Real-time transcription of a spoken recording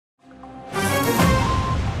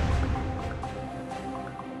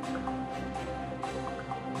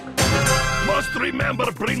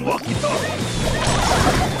remember, bring walkie-talkie.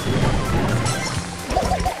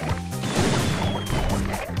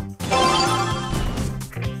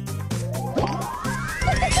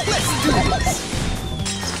 Let's do this!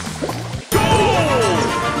 Go!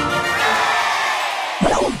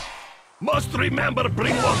 Must remember,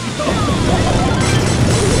 bring walkie-talkie.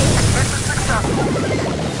 Mission successful.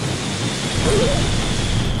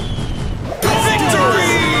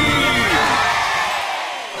 Victory!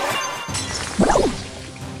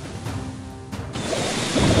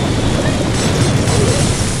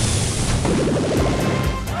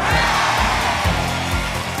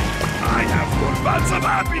 I have full bunch of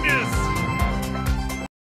happiness!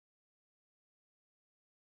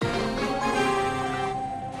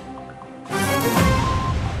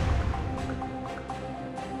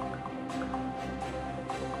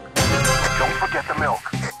 Don't forget the milk.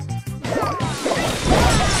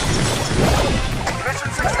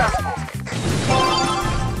 Mission successful.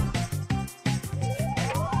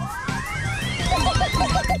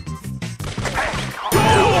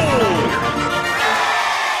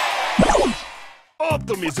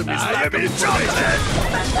 Optimism is lack of chocolate!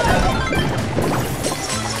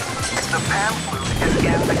 The pan flute is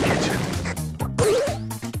in the kitchen.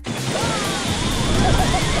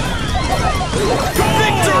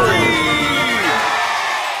 Victory!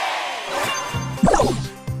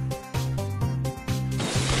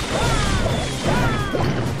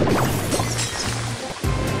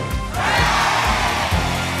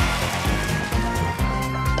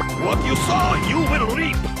 What you sow, you will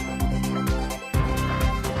reap!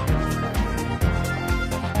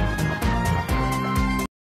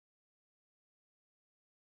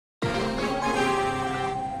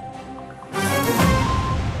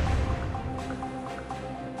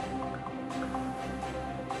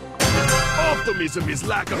 Optimism is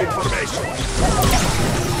lack of information.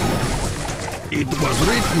 It was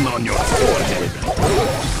written on your forehead.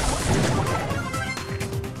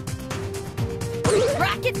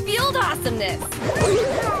 Rocket field awesomeness!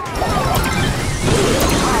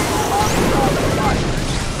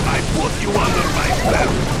 I put you under my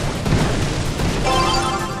belt.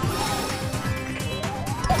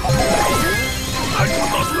 I do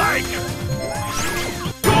not like.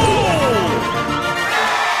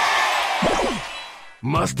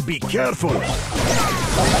 Must be careful.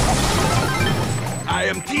 I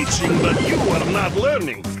am teaching, but you are not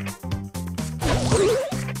learning.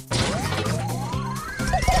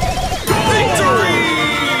 Victory!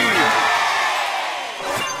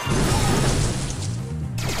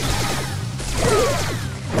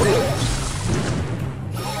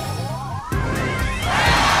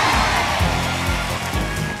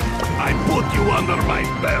 I put you under my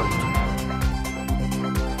belt.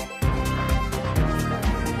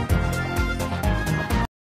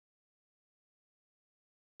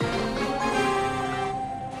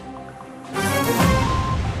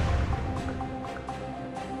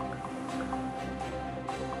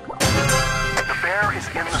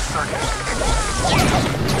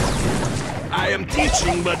 I am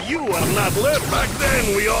teaching, but you are not learning. Back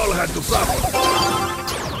then, we all had to suffer.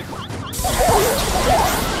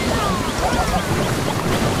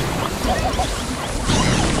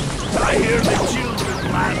 I hear the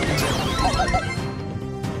children laughing.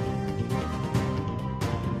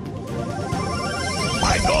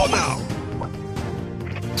 I go now.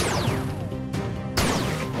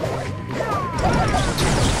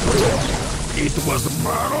 It was the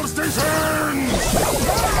battle station!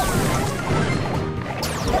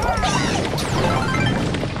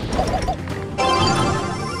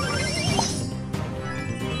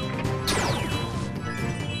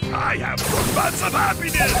 I have good lots of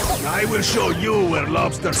happiness! I will show you where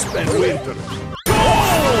lobsters spend winter.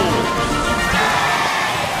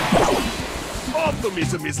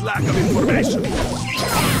 Optimism is lack of information.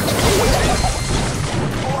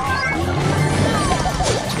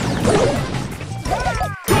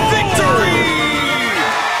 Victory!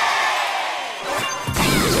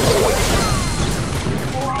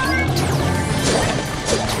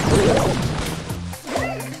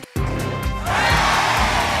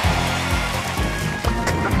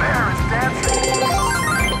 The bear is dancing.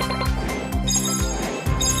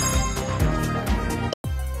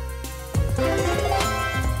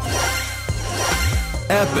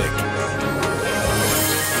 Epic.